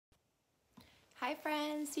Hi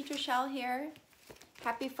friends, Teacher Shell here.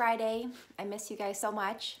 Happy Friday. I miss you guys so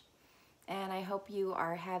much. And I hope you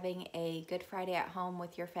are having a good Friday at home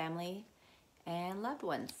with your family and loved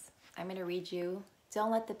ones. I'm going to read you,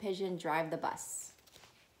 Don't Let the Pigeon Drive the Bus.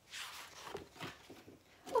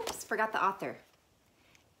 Oops, forgot the author.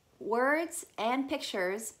 Words and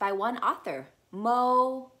pictures by one author,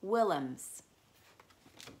 Mo Willems.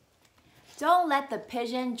 Don't let the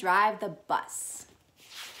pigeon drive the bus.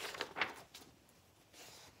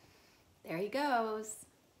 There he goes.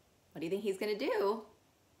 What do you think he's gonna do?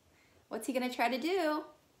 What's he gonna try to do?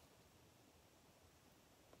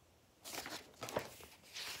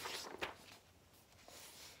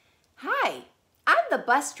 Hi, I'm the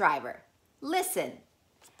bus driver. Listen,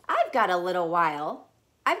 I've got a little while.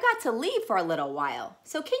 I've got to leave for a little while.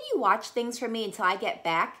 So can you watch things for me until I get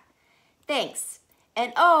back? Thanks.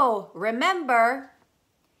 And oh, remember,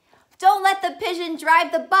 don't let the pigeon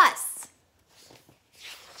drive the bus.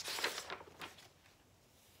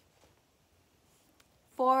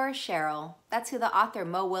 For Cheryl. That's who the author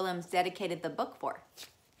Mo Willems dedicated the book for.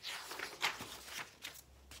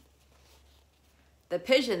 The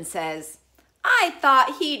pigeon says, I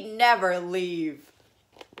thought he'd never leave.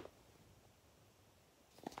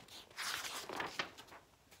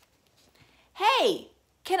 Hey,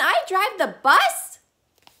 can I drive the bus?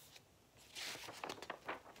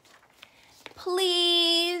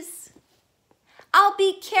 Please. I'll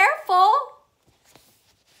be careful.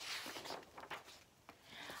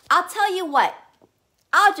 I'll tell you what,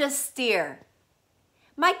 I'll just steer.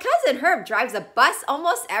 My cousin Herb drives a bus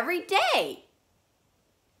almost every day.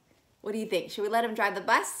 What do you think? Should we let him drive the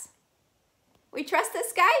bus? We trust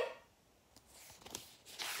this guy?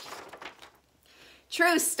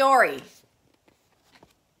 True story.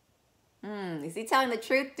 Is he telling the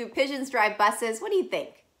truth? Do pigeons drive buses? What do you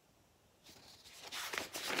think?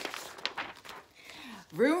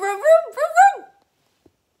 Vroom, vroom, vroom, vroom, vroom.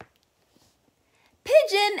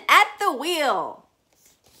 Pigeon at the wheel.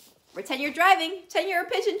 Pretend you're driving. Pretend you're a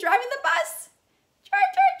pigeon driving the bus.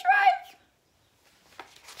 Drive, drive,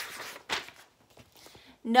 drive.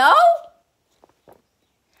 No?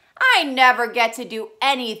 I never get to do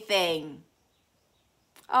anything.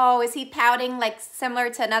 Oh, is he pouting like similar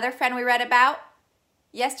to another friend we read about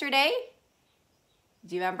yesterday?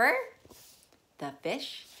 Do you remember? The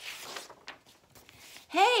fish.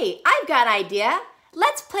 Hey, I've got an idea.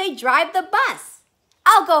 Let's play drive the bus.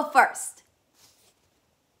 I'll go first.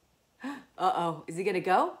 Uh-oh, is he gonna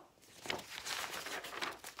go?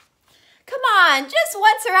 Come on, just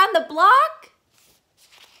once around the block.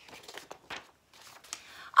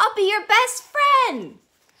 I'll be your best friend.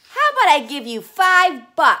 How about I give you $5?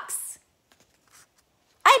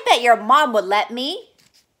 I bet your mom would let me.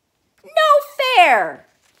 No fair.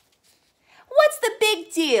 What's the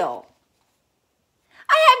big deal?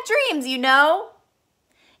 I have dreams, you know.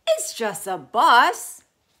 It's just a bus.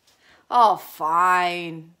 Oh,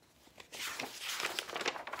 fine.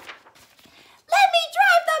 Let me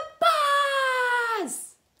drive the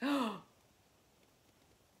bus!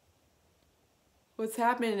 What's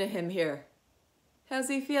happening to him here? How's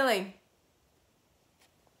he feeling?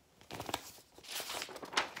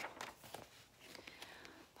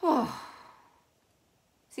 Oh.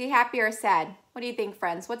 Is he happy or sad? What do you think,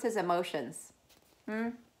 friends? What's his emotions?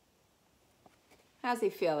 How's he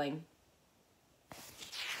feeling?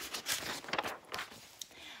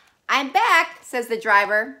 I'm back, says the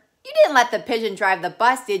driver. You didn't let the pigeon drive the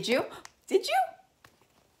bus, did you? Did you?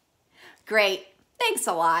 Great. Thanks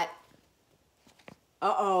a lot.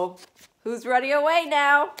 Uh-oh. Who's running away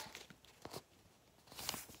now?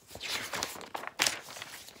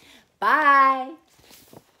 Bye.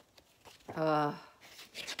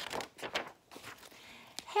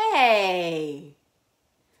 Hey.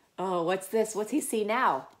 Oh, what's this? What's he see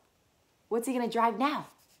now? What's he gonna drive now?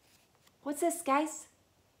 What's this, guys?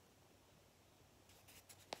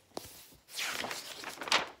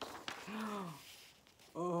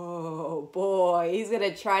 Oh boy, he's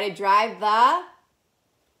gonna try to drive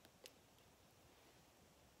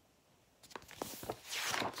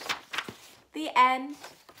the end.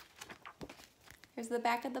 Here's the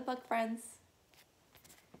back of the book, friends.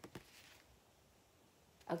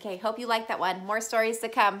 Okay, hope you liked that one. More stories to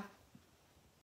come.